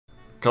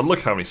God,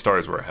 look how many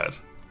stars we're ahead.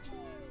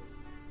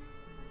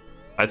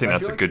 I think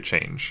that's a like good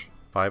change.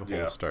 5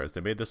 whole stars.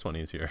 They made this one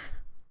easier.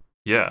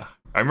 Yeah.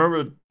 I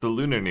remember the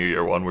Lunar New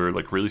Year one, we were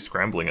like really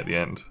scrambling at the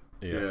end.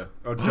 Yeah.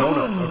 Oh,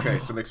 donuts. Okay,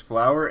 so mix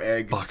flour,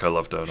 egg, Fuck, I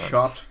love donuts.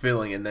 chopped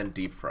filling, and then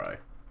deep fry.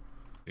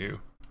 Ew.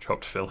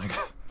 Chopped filling.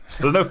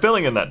 There's no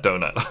filling in that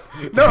donut.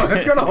 No,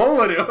 it's got a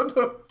hole in it. What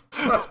the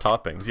It's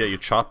toppings. Yeah, you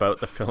chop out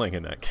the filling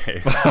in that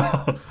case.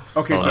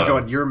 Okay, so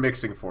John, you're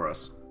mixing for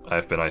us.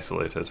 I've been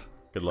isolated.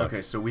 Good luck.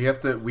 Okay, so we have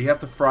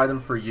to fry them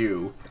for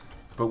you,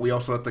 but we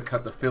also have to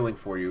cut the filling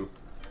for you.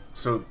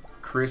 So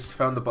Chris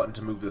found the button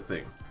to move the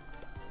thing.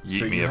 Eat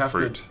So me you a have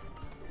fruit. to-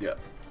 Yeah.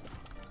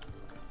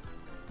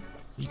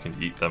 You can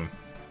eat them.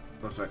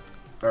 One sec.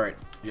 All right.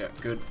 Yeah.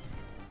 Good.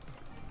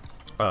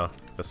 Oh,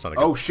 that's not a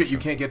good Oh shit! You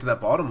position. can't get to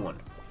that bottom one.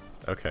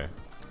 Okay.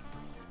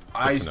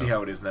 I to see know.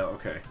 how it is now.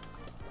 Okay.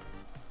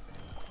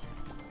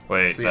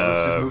 Wait, So yeah,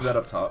 let's just move that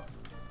up top.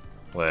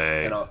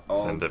 Wait, And I'll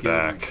send it give him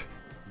back.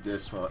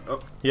 This one. Oh.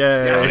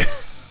 Yay!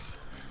 Yes!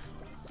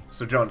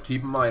 So John,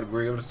 keep in mind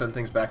we're able to send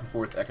things back and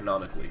forth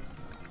economically.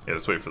 Yeah,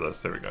 let's wait for this.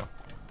 There we go.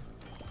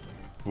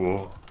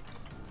 Whoa.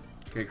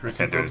 Okay, Chris,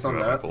 I you can't do focus on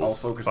anything that. about my I'll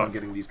balls. focus on Fuck.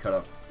 getting these cut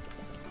up.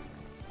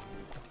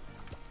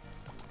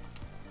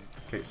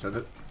 Okay, send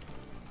it.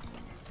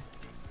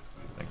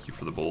 Thank you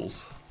for the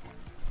balls.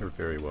 You're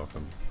very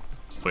welcome.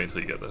 Just wait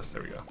until you get this.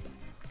 There we go.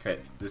 Okay,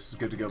 this is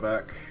good to go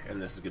back,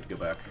 and this is good to go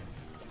back.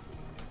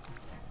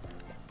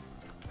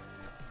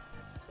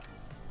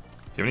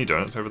 Do you have any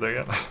donuts over there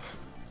yet?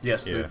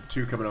 Yes, there Yeah. are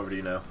 2 coming over to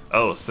you now.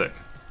 Oh, sick.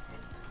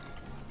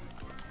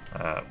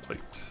 Plate.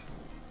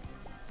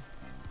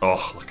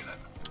 Oh, look at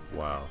it.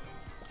 Wow.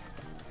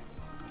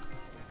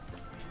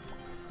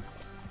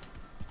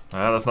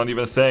 Ah, that's not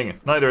even a thing.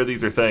 Neither of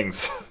these are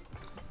things.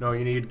 No,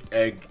 you need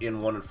egg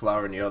in one and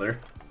flour in the other.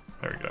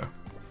 There we go.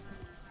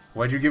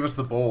 Why'd you give us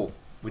the bowl?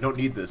 We don't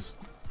need this.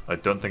 I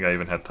don't think I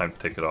even had time to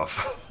take it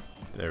off.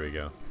 There we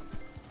go.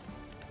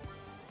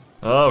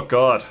 Oh,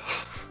 God.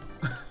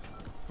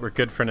 We're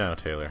good for now,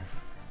 Taylor.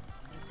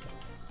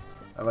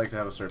 I like to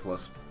have a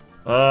surplus.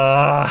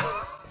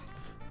 Ah.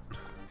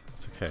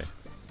 It's okay.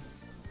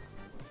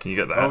 Can you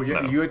get that? Oh,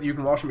 yeah, No. you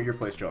can wash them at your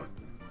place, John.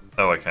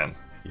 Oh, I can.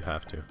 You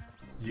have to.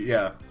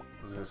 Yeah,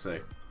 I was gonna say.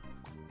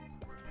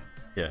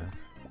 Yeah.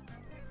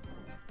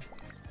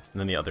 And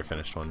then the other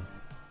finished one.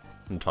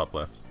 In the top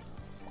left.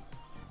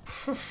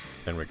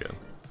 Then we're good.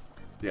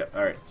 Yeah,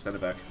 alright, send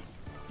it back.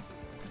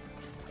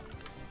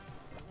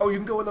 Oh, you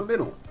can go in the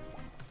middle.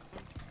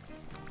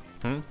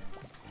 Hmm?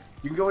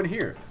 You can go in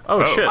here.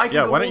 Oh, Oh. shit! I can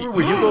Yeah, go why don't over you?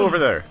 with You you. go over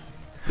there.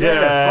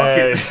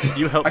 Yay! fuck it.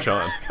 You help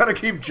John. Gotta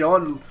keep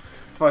John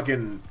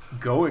fucking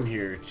going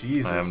here.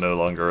 Jesus. I am no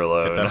longer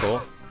alone. Get that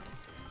bowl.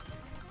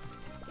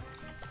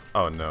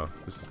 Oh no,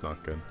 this is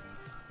not good.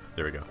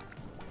 There we go.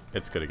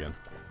 It's good again.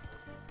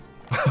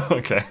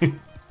 Okay.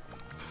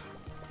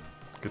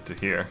 Good to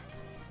hear.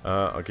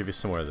 I'll give you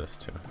some more of this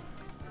too.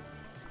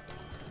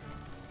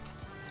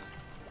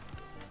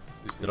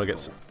 It'll get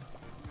some.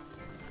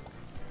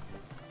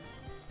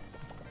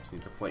 Just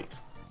needs a plate.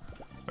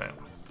 Bam.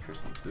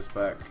 Chris needs this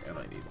back, and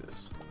I need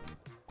this.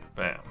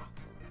 Bam.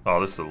 Oh,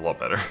 this is a lot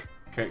better.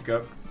 Okay,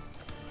 go.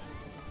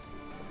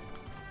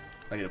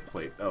 I need a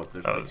plate. Oh,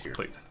 there's Oh, plates this here.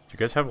 plate. Do you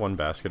guys have one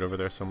basket over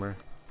there somewhere?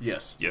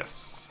 Yes.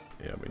 Yes.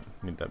 Yeah, we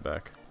need that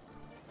back.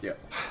 Yeah.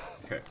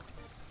 Okay.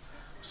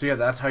 So yeah,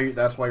 that's how you.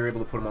 That's why you're able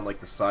to put them on like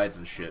the sides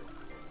and shit,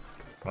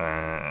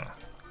 Ah.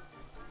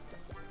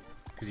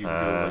 because you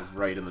can go like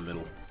right in the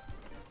middle.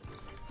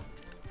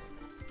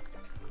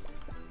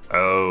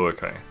 Oh,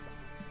 okay.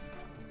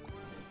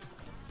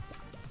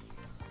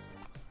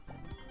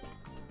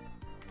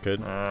 Good.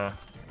 Yeah,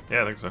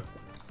 I think so.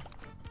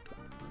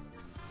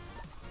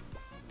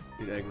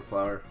 Need egg and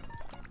flour.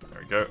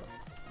 There we go.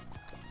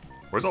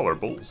 Where's all our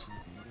bowls?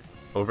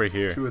 Over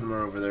here. 2 of them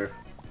are over there.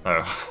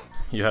 Oh.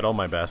 You had all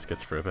my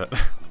baskets for a bit.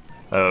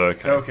 Oh,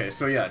 okay. Okay,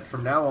 so yeah,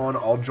 from now on,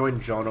 I'll join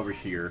John over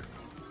here,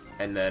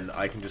 and then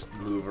I can just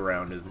move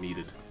around as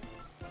needed.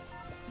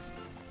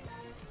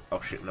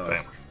 Oh shit, no,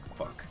 that's... Bam.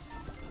 Fuck.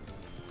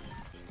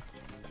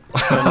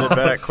 Send it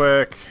back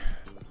quick.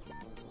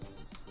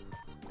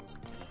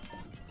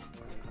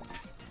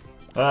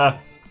 Ah,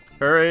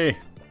 Hurry.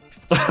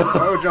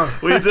 Oh, John.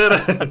 we did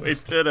it! We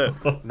did it.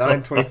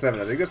 927.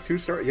 I think that's 2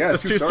 stars. Yeah,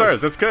 That's it's 2 stars.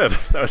 That's good.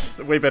 That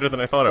was way better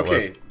than I thought it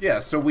Okay, was. yeah,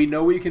 so we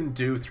know we can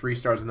do 3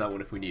 stars in that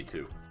one if we need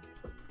to.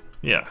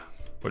 Yeah,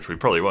 which we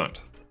probably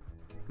won't.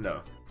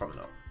 No, probably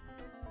not.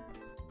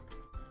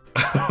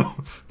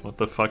 What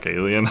the fuck,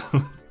 alien?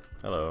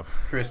 Hello.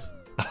 Chris.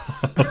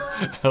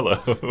 Hello.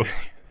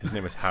 His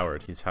name is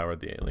Howard. He's Howard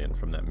the alien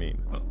from that meme.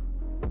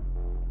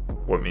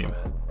 What meme?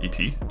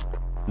 E.T.?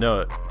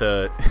 No,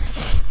 the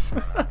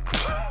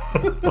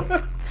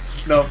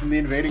No, from the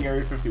Invading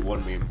Area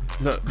 51 meme.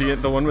 no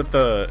the one with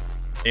the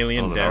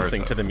alien Oh, the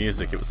dancing Naruto. to the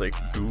music. It was like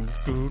do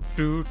do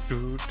do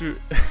do do.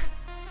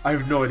 I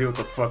have no idea what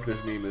the fuck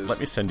this meme is. Let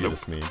me send you Nope.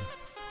 this meme.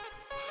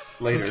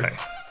 Later. Okay.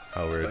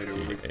 Howard Later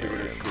when we the figure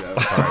this alien.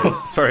 shit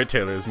out. Sorry,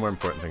 Taylor. There's more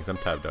important things. I'm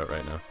tabbed out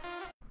right now.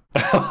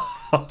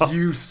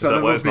 You Is son that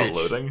of why a it's not bitch.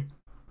 loading?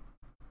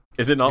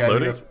 Is it not Yeah, I think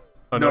loading? that's-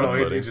 Oh, no, it's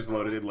it loading. just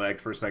loaded. It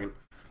lagged for a second.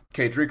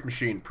 Okay, drink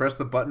machine. Press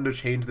the button to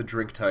change the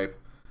drink type.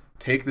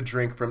 Take the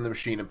drink from the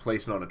machine and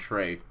place it on a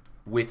tray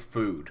with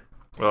food.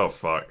 Oh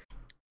fuck.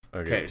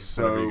 Okay,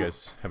 so- whenever you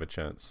guys have a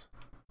chance.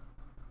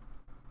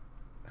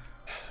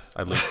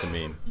 I linked the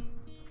meme.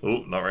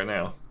 Oh, not right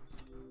now.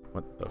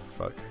 What the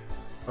fuck?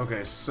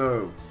 Okay,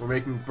 so we're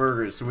making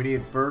burgers. So we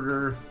need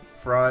burger,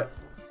 fry.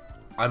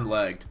 I'm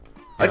lagged.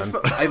 Yeah,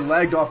 I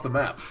lagged off the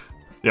map.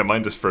 Yeah,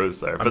 mine just froze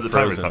there, but I'm the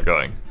timer's frozen. not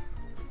going.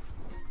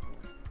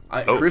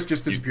 Oh, Chris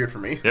just disappeared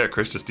from me. Yeah,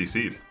 Chris just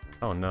DC'd.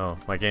 Oh no,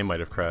 my game might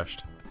have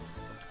crashed.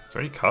 Is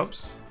there any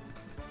cups?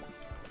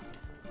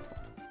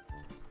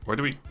 Where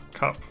do we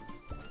cup?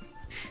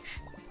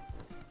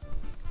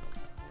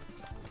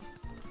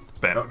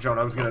 Bam. Oh, John,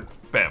 I was gonna.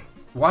 Bam.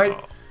 Why?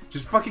 Oh.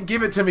 Just fucking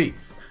give it to me.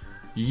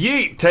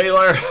 Yeet,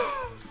 Taylor!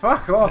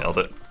 Fuck off. Nailed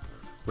it.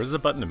 Where's the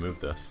button to move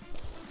this?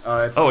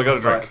 It's Oh, on I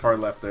got the a drink. far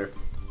left there.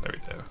 There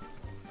we go.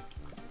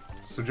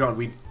 So John,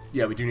 we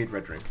do need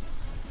red drink.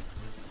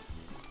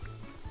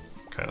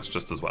 Okay, that's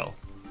just as well.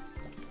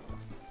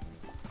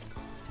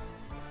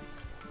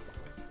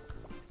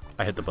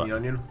 I hit the Does it need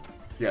button. onion?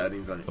 Yeah, it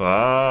needs onion.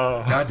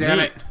 Wow. God damn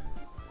it!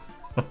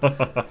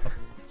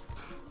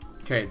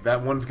 Okay,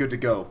 that one's good to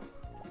go.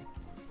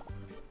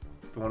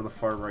 The one on the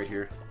far right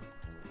here.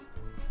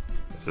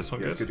 Is this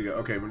one Yeah, it's good? good to go.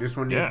 Okay, well, this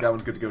one, Yeah. that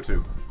one's good to go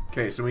too.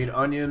 Okay, so we need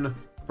onion,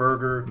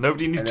 burger,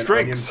 Nobody needs and then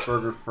drinks.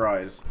 onion, burger,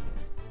 fries.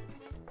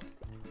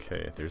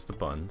 Okay, there's the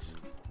buns.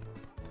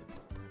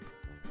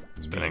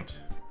 Spinning. Meat.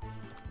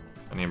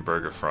 Onion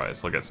burger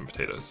fries. I'll get some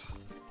potatoes.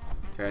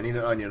 Okay, I need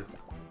an onion.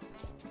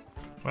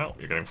 Well,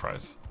 you're getting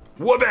fries.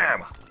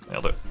 Wha-bam!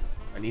 Nailed it.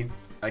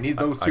 I need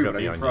those I two, got but I the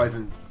need onion. fries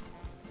and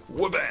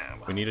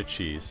Wha-bam! We need a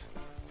cheese.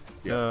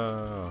 Yeah.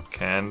 No.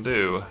 Can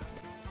do.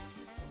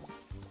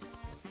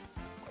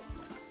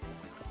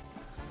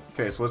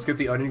 Okay, so let's get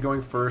the onion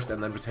going first,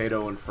 and then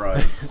potato and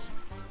fries.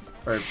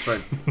 Or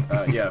sorry,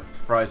 yeah,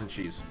 fries and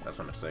cheese. That's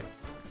what I'm gonna say.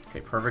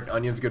 Okay, perfect.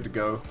 Onion's good to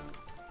go.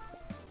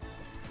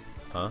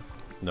 Huh?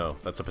 No,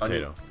 that's a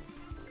potato.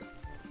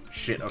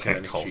 Shit. Okay, I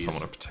Can't need call cheese.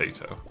 someone a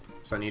potato.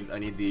 So I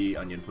need the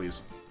onion,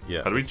 please. Yeah.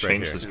 How do we it's right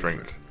change here. this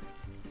drink?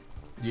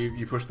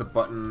 You push the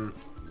button.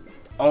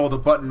 Oh, the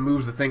button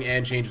moves the thing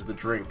and changes the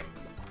drink.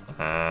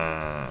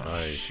 Ah,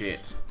 Nice.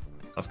 Shit.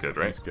 that's good,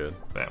 right? That's good.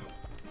 Bam.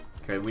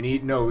 Okay, we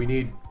need yeah,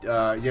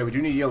 we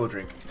do need yellow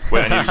drink.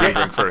 Wait, I need a green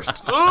drink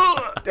first.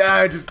 Ah,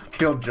 I just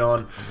killed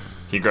John.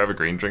 Can you grab a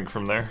green drink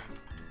from there?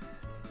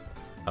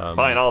 Um,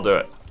 Fine, I'll do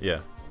it. Yeah.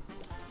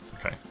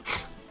 Okay.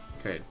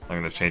 Okay, I'm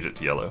gonna change it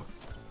to yellow.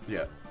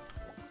 yeah.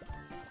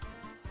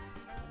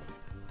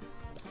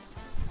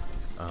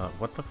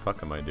 What the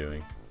fuck am I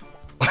doing?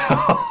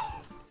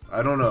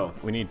 I don't know.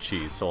 We need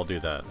cheese, so I'll do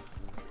that.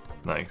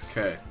 Nice.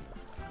 Okay.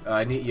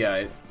 I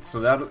need so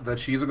that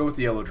cheese will go with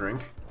the yellow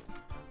drink.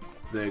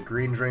 The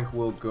green drink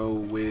will go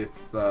with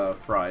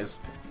fries.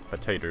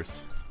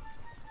 Potatoes.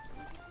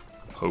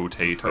 French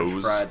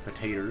Potatoes. fried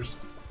potatoes.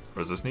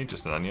 What does this need?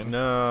 Just an onion?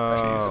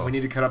 No. Cheese. We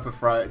need to cut up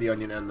the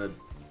onion and the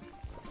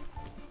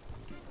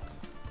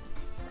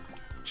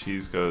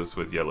Cheese goes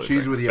with yellow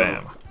Cheese drink. with yellow.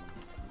 Bam.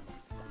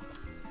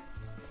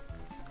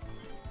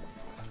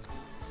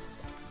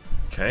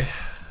 Okay.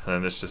 And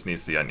then this just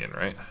needs the onion,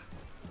 right?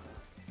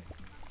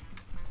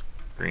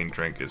 Green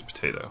drink is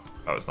potato.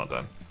 Oh, it's not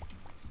done.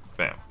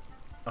 Bam.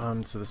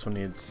 So this one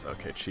needs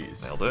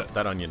cheese. Nailed it.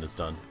 That onion is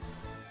done.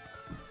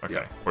 Okay.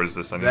 Yeah. Where does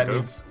this onion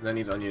go? that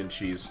needs onion and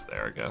cheese.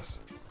 There, I guess.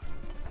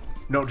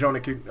 No,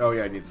 John, oh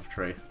yeah, it needs a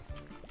tray.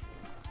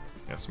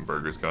 Got some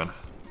burgers going.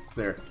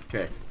 There.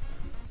 Okay.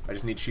 I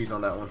just need cheese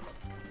on that one.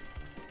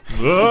 Push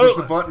the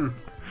the button.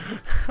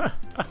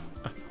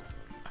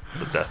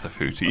 death of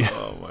Hootie.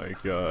 Oh my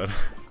god.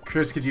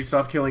 Chris, could you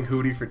stop killing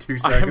Hootie for 2 I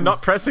seconds? am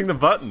not pressing the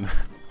button.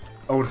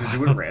 Oh, does it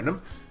do it at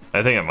random?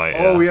 I think it might.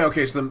 Oh yeah,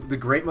 okay. So the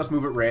grate must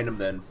move at random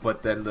then,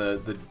 but then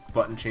the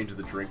button changes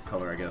the drink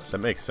color, I guess. That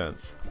makes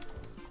sense.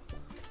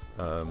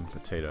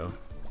 Potato.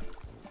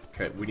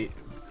 Okay, we need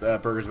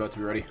burger's about to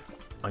be ready.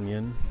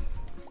 Onion.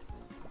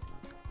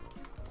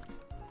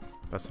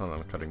 That's not on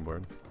a cutting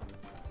board.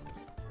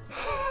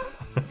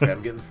 Okay,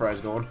 I'm getting the fries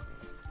going.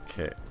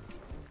 Okay.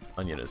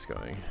 Onion is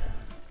going.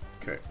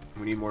 Okay,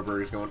 we need more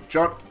burgers going.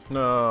 John.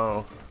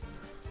 No.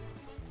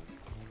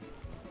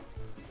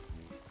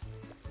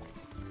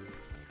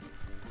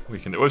 We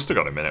can. We've still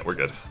got a minute. We're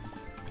good.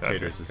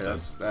 Potatoes is Okay, done.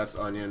 that's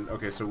onion.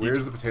 Okay, so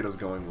where's the potatoes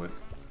going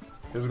with?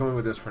 It's going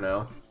with this for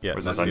now. Yeah,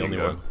 Where's that's this the onion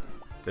only go? one.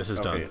 This is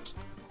Okay. done.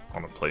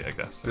 On a plate, I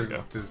guess. There we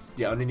go.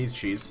 Yeah, onion needs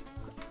cheese.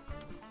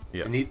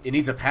 Yeah. It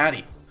needs a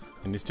patty.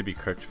 It needs to be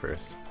cooked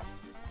first.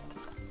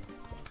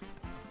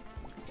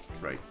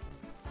 Right.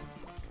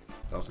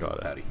 That also Got needs a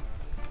it. patty.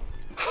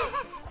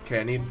 Okay,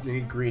 I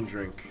need green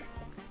drink.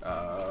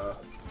 Not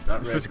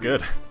This red. is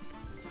good.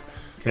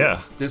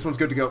 Yeah. This one's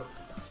good to go.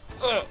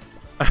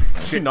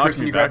 She knocked Chris,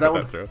 can me you grab back that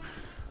with one? throw.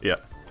 Yeah.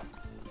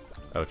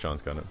 Oh,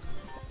 John's got it.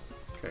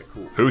 Okay,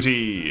 cool.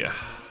 Hootie.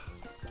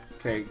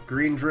 Okay,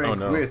 green drink Oh,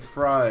 no. with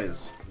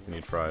fries. We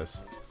need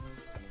fries.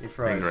 Need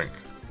fries. Green drink.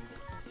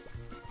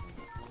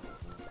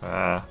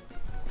 Ah.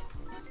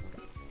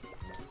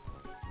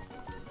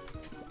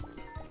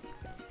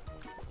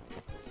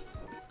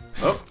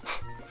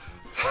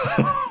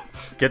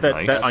 Get that,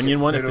 Nice. that onion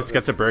one. If Potato- this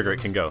gets a burger, it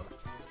can go.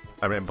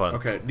 I mean bun.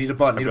 Okay, need a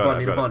bun, need a got bun, it,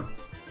 need a I've got bun.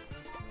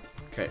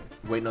 Okay,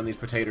 waiting on these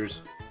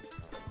potatoes.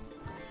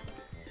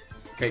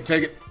 Okay,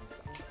 take it.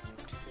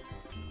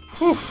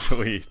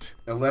 Sweet.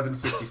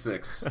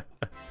 1166.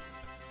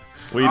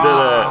 We did it.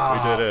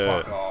 We did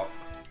it. Fuck off.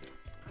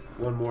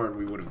 One more and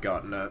we would have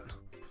gotten that.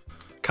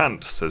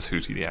 Cunt, says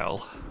Hootie the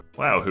Owl.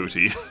 Wow,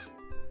 Hootie.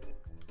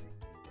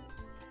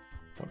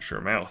 Watch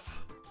your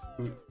mouth.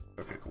 Ooh,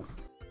 okay, cool.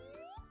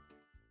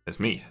 It's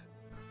me.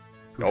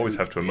 You always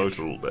have to emote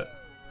a little bit.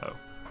 Oh.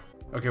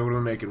 Okay, what are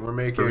we making? We're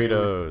making...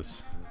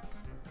 Burritos.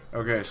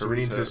 Okay, so we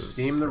need to Burritos.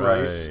 steam the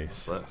rice.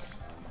 What's this?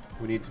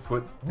 We need to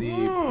put the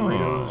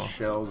burrito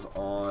shells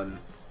on...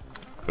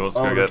 Who wants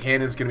Oh, to the go get...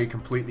 cannon's gonna be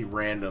completely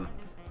random.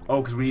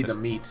 Oh, because we need Yes.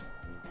 the meat.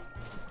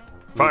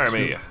 Fire Need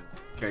me! two-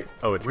 Okay,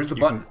 Oh, it's where's the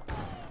you button?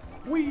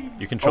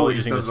 You control Oh, it it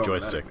just using does this it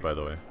joystick, automatically. by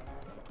the way.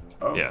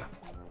 Oh, Yeah.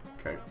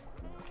 okay.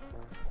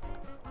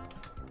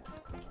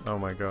 Oh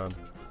my god.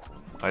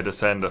 I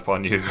descend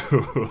upon you.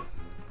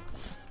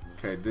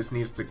 Okay, this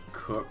needs to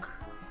cook.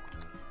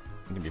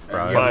 It can be Yeah,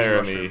 fried. Fire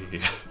mushroom.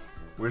 me.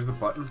 Where's the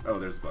button? Oh,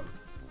 there's the button.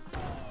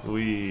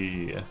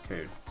 Wee.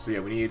 Okay, so yeah,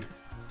 we need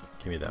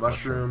Give me that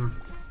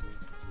mushroom.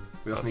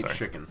 We also Oh, need sorry.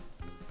 chicken. Does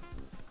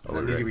Oh,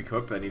 that need to right. be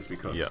cooked? That needs to be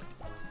cooked. Yeah.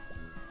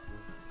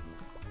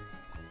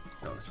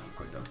 No, this isn't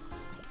quite done.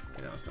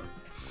 Okay, now it's done.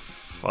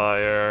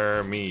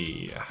 Fire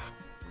me.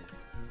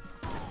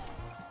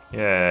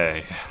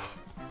 Yay.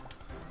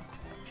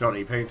 John, are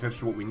you paying attention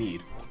to what we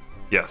need?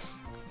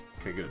 Yes.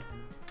 Okay, good.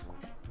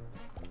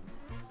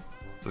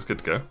 Is this good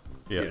to go?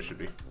 Yeah. Yeah, it should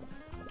be.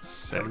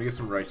 Sick. I'm gonna get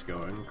some rice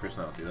going. Chris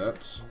and I'll do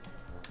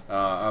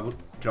that.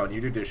 John,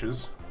 you do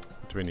dishes.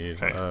 What do we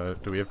need?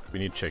 Okay. We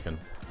need chicken.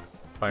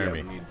 Fire Yeah,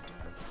 me. we need...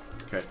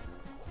 Okay.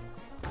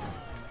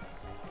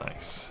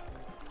 Nice.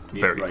 We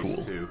need Very rice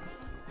cool. too.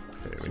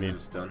 Okay, As we soon as need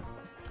it's done.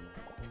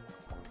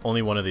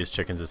 only one of these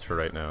chickens is for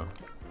right now.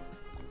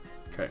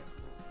 Okay.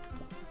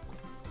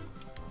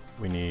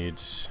 We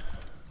need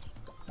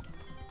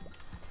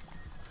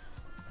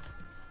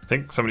I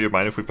think somebody would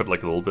mind if we put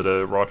like a little bit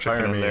of raw chicken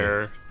Fire in me.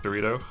 there,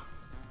 Dorito?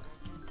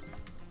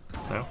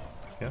 No?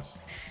 Yes?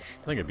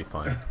 I think it'd be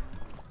fine.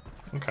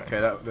 Okay. Okay,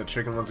 that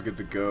chicken one's good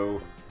to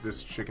go.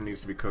 This chicken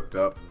needs to be cooked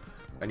up.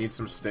 I need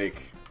some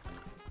steak.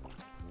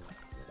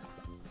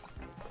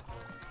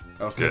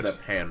 I also Good. need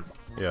that pan.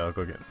 Yeah, I'll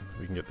go get.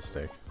 We can get the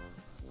steak.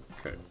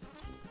 Okay.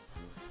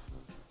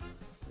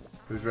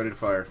 Who's ready to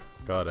fire?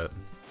 Got it.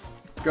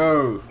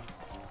 Go!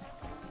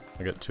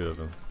 I got 2 of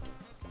them.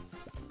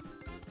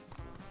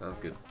 Sounds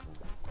good.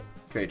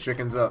 Okay,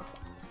 chicken's up.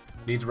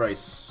 Needs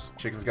rice.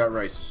 Chicken's got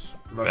rice.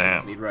 Mushrooms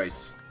Bam. need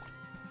rice.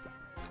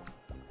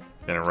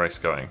 Getting rice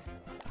going.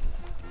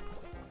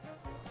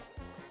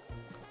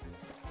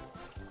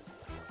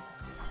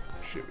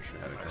 Shit, we should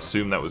have it going.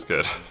 Assume that was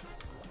good.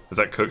 Is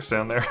that cooked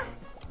down there?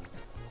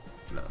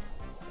 No.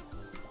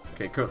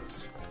 Okay,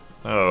 cooked.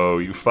 Oh,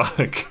 you fuck.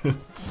 Okay,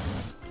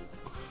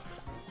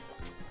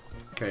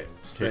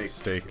 steak. Okay,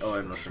 steak. Oh,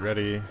 and It's mushroom.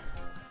 ready.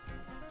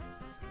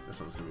 This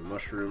one's gonna be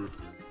mushroom.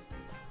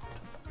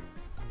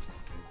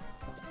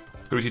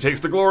 Hootie takes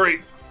the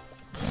glory!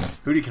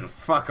 Hootie can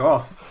fuck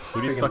off.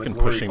 Hootie's Taking the fucking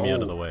glory pushing me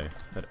out of hole. the way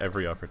at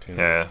every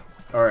opportunity. Yeah.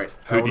 Alright.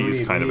 Hootie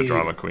is kind of a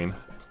drama queen.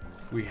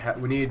 We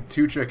need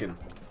 2 chicken.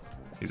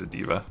 He's a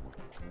diva.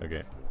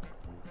 Okay.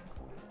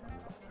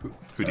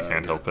 Hootie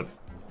can't help it.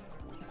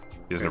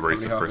 He has an Okay,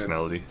 abrasive somebody hop in.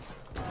 personality.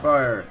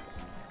 Fire.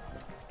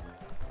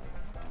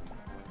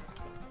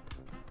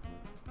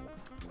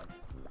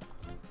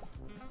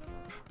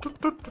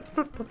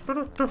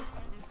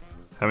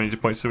 How many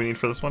points do we need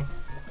for this one?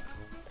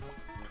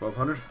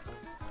 1200?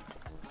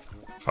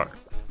 Fuck.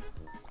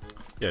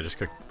 Yeah, just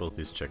cook both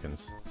these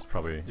chickens. It's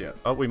probably. Yeah.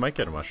 Oh, we might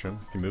get a mushroom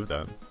if you move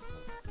that.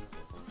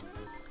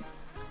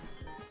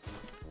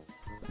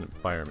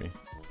 Fire me.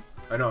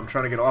 I know, I'm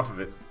trying to get off of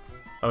it.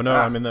 Oh no,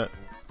 Ah. I'm in the.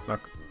 Not...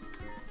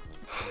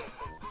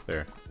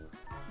 There.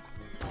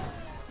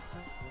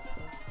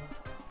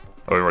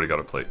 Oh, we already got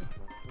a plate.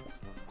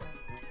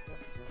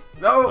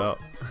 No! Oh,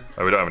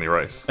 Oh, we don't have any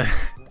rice.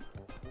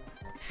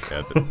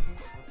 yeah,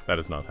 that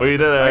is not. We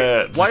did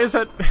it! Why is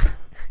that?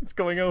 It's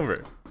going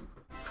over.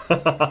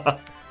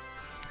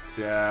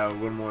 Yeah,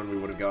 one more and we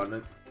would have gotten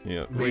it.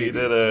 Yeah. We Maybe,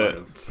 did it.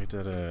 would've. We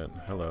did it.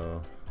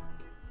 Hello.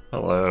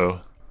 Hello.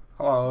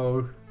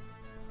 Hello.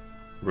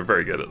 We're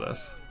very good at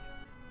this.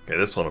 Okay,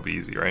 this one will be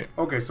easy, right?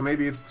 Okay, so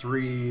maybe it's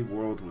 3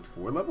 worlds with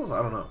 4 levels?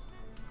 I don't know.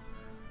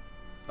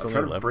 I'm only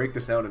trying to 11. break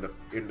this down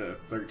into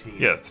 13.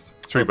 Yeah,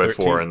 3 by 4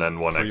 13, and then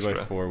 1 3 extra.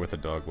 by 4 with a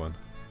dog one.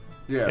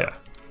 Yeah. Yeah.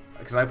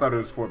 Because I thought it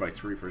was 4 by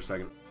 3 for a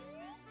second.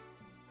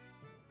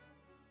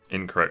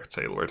 Incorrect,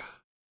 Taylord.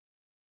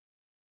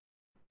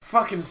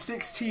 Fucking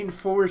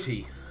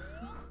 1640.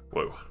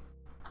 Whoa.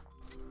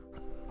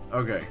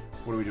 Okay,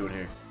 what are we doing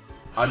here?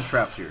 I'm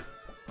trapped here.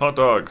 Hot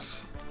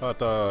dogs. Hot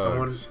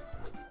dogs.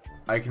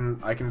 I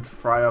can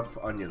fry up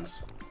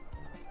onions.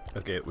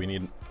 Okay, we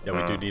need. Yeah,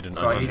 we do need an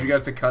So I onion. need you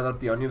guys to cut up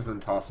the onions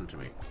and toss them to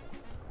me.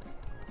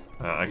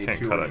 I Need can't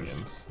 2 cut onions.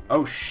 onions.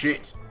 Oh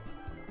shit!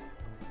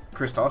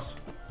 Chris, toss.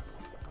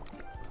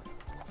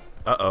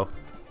 Uh-oh.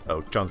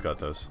 Oh, John's got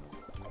those.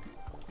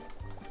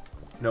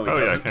 No, he Oh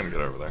yeah, I doesn't. can get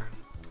over there.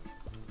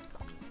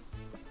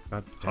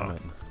 God damn Huh.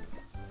 it.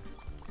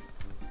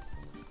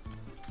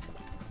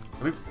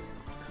 Let me-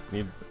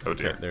 Need... Oh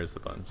dear. Okay, there's the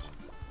buns.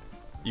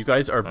 You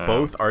guys are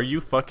both... Are you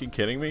fucking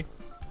kidding me?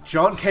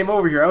 John came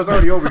over here. I was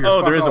already over here. Oh,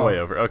 Fuck there is a off. way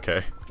over.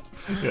 Okay.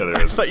 Yeah, there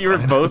I is. thought it's you were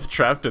fine. both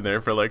trapped in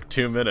there for like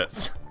 2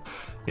 minutes.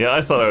 Yeah,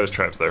 I thought I was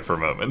trapped there for a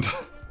moment.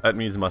 That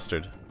means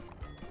mustard.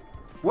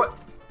 What?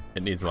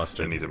 It needs I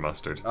mustard. needed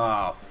mustard.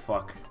 Ah,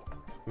 fuck.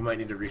 We might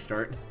need to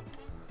restart.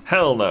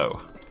 Hell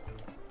no.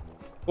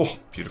 Oh,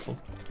 beautiful.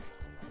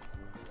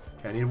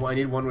 Okay, I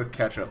need one with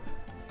ketchup.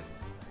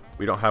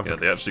 We don't have... Yeah,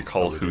 they actually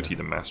call we do. Hootie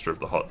the master of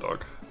the hot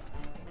dog.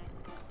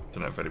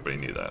 Don't know if anybody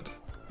knew that.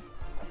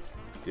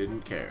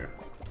 Didn't care.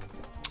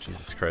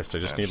 Jesus Christ, I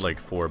just need like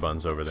 4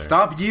 buns over there.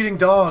 Stop eating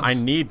dogs! I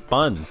need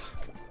buns.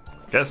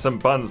 Get some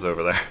buns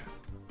over there.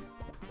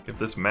 Give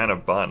this man a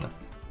bun.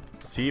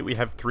 See, we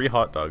have 3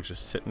 hot dogs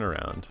just sitting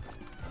around.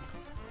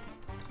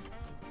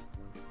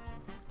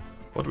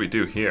 What do we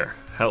do here?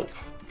 Help.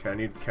 Okay, I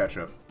need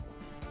ketchup.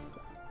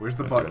 Where's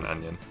the Do button? an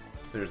onion.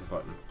 There's the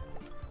button.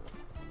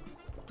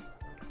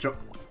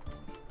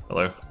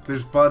 Hello.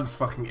 There's buns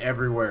fucking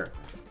everywhere.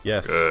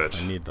 Yes, Good.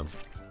 I need them.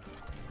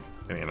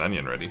 Getting an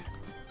onion ready.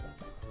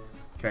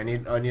 Okay, I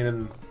need onion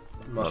and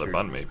mustard. Another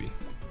bun, maybe.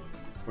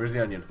 Where's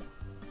the onion?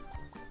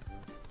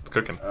 It's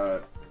cooking.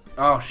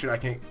 Oh shit, I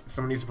can't.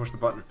 Someone needs to push the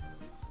button.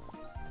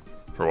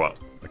 For what?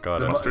 I got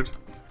The it. Mustard?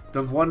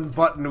 The one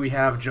button we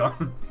have,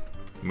 John.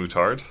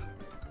 Mutard?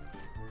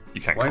 You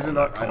can't Why call is it him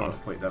not? that, I come don't on.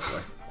 know. Plate that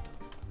way.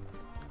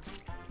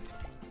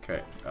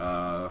 Okay.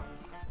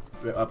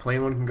 A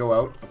plain one can go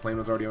out. A plain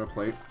one's already on a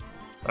plate.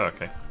 Oh,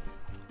 okay.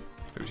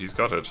 Hootie's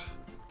got it.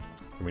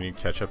 We need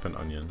ketchup and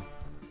onion.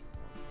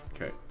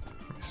 Okay.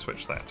 Let me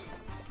switch that.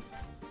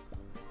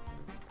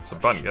 It's a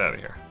bun, get out of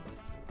here.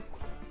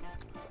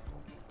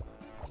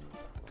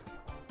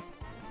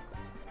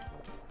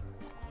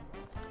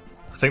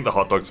 I think the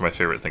hot dogs are my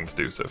favorite thing to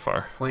do so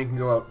far. Plain can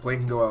go out. Plain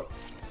can go out.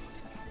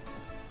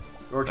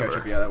 Or ketchup.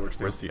 Never. Yeah, that works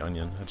too. Where's the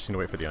onion? I just need to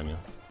wait for the onion.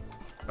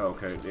 Oh,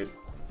 okay.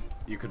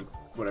 You could.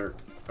 Whatever.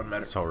 Doesn't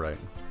matter. It's alright.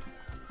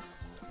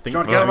 Think-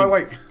 John, get out of my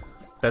way.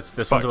 This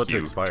Fuck one's about to you,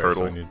 expire, so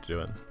turtle. I need to do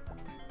it.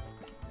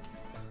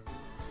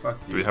 Fuck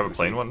you. Do we have a Hootie.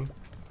 plain one?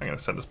 I'm gonna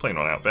send this plain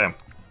one out. Bam.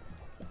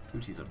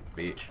 Hootie's a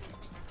bitch.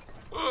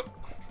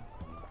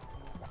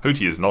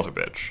 Hootie is not a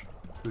bitch.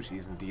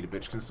 Hootie's indeed a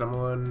bitch. Can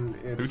someone?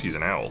 Hootie's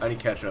an owl. I need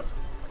ketchup.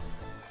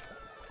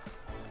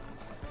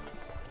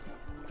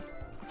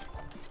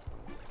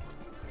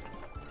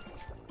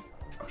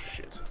 Oh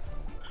shit.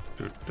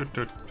 Do, do,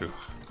 do, do.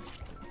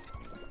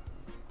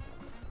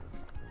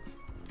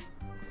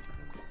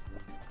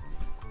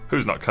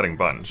 Who's not cutting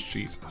buns?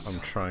 Jesus.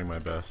 I'm trying my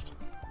best.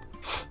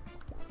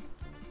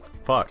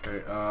 Fuck.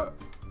 Okay.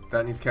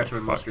 That needs ketchup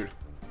and Fuck. mustard.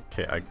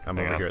 Okay, I'm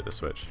Hang over on. here at the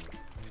switch.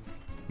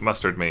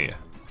 Mustard me.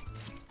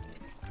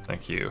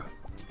 Thank you.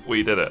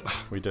 We did it.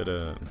 We did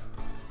it.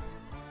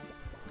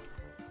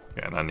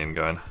 Get an onion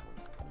going.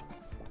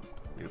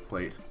 Need a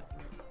plate.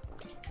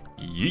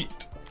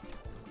 Yeet.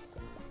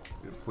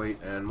 Need a plate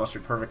and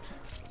mustard. Perfect.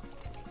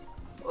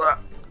 Get out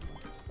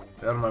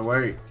of my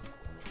way.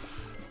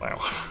 Wow.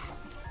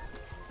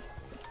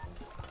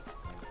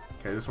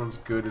 Okay, this one's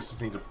good. This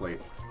just needs a plate.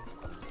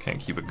 Can't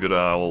keep a good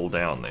owl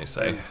down, they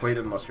say. And plate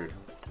and mustard.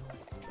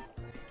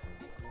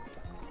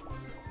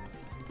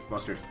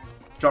 Mustard.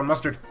 John,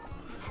 mustard.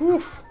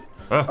 Whew.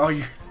 Oh,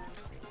 you.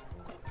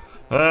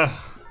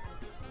 Ah,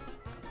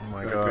 Oh my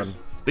Alright, god. Chris.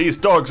 these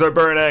dogs are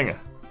burning!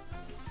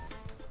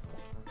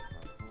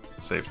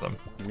 Save them.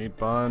 We need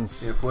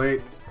buns. Need a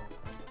plate.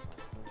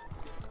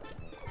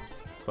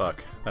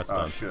 Fuck. That's Oh,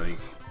 done. shit.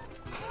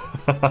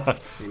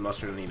 Need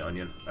mustard and need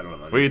onion. I don't have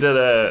onion. We did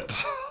it!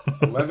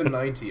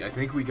 1190. I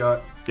think we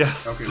got.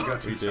 Yes! Okay, we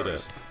got 2 We did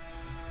stars. it.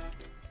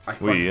 I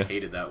fucking We-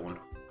 hated that one.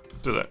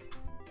 Did it.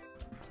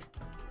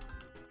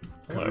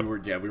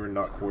 We were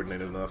not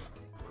coordinated enough.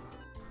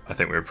 I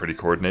think we were pretty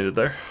coordinated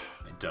there.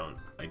 I don't.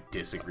 I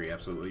disagree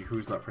absolutely.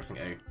 Who's not pressing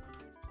A?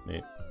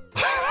 Neat.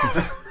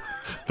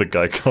 The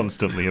guy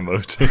constantly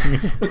emoting.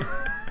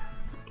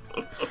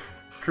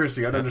 Chris,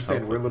 you gotta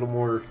understand, we're a little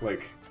more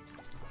like.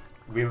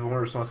 We have more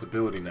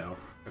responsibility now.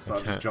 It's not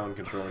just can't- John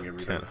controlling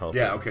everything. can't help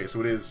Yeah. it. Okay. So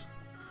it is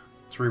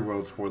 3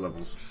 worlds, 4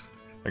 levels.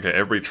 Okay,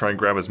 everybody try and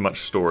grab as much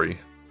story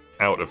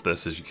out of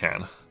this as you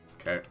can.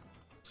 Okay.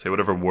 Say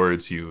whatever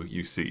words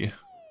you see.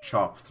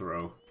 Chop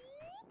throw.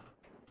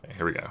 Okay,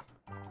 here we go.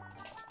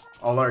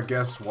 All our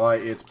guess why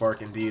it's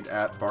bark indeed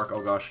at bark.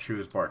 Oh gosh,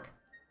 choose bark.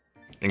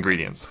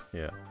 Ingredients.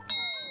 Yeah.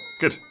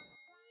 Good.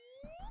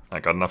 I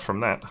got enough from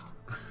that.